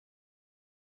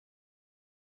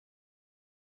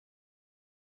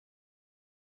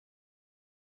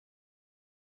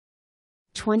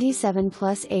27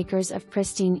 plus acres of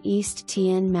pristine East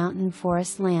Tian mountain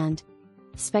forest land.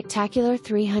 Spectacular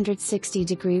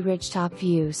 360-degree ridgetop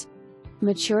views.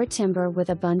 Mature timber with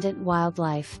abundant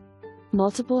wildlife.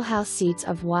 Multiple house seats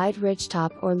of wide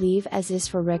ridgetop or leave as is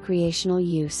for recreational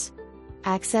use.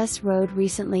 Access road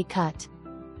recently cut.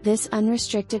 This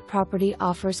unrestricted property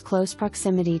offers close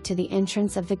proximity to the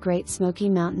entrance of the Great Smoky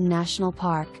Mountain National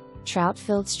Park,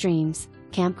 trout-filled streams,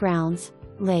 campgrounds,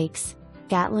 lakes,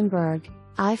 Gatlinburg,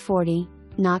 I-40,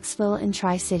 Knoxville and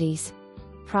Tri-Cities.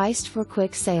 Priced for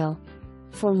quick sale.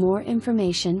 For more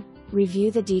information, review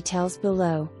the details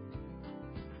below.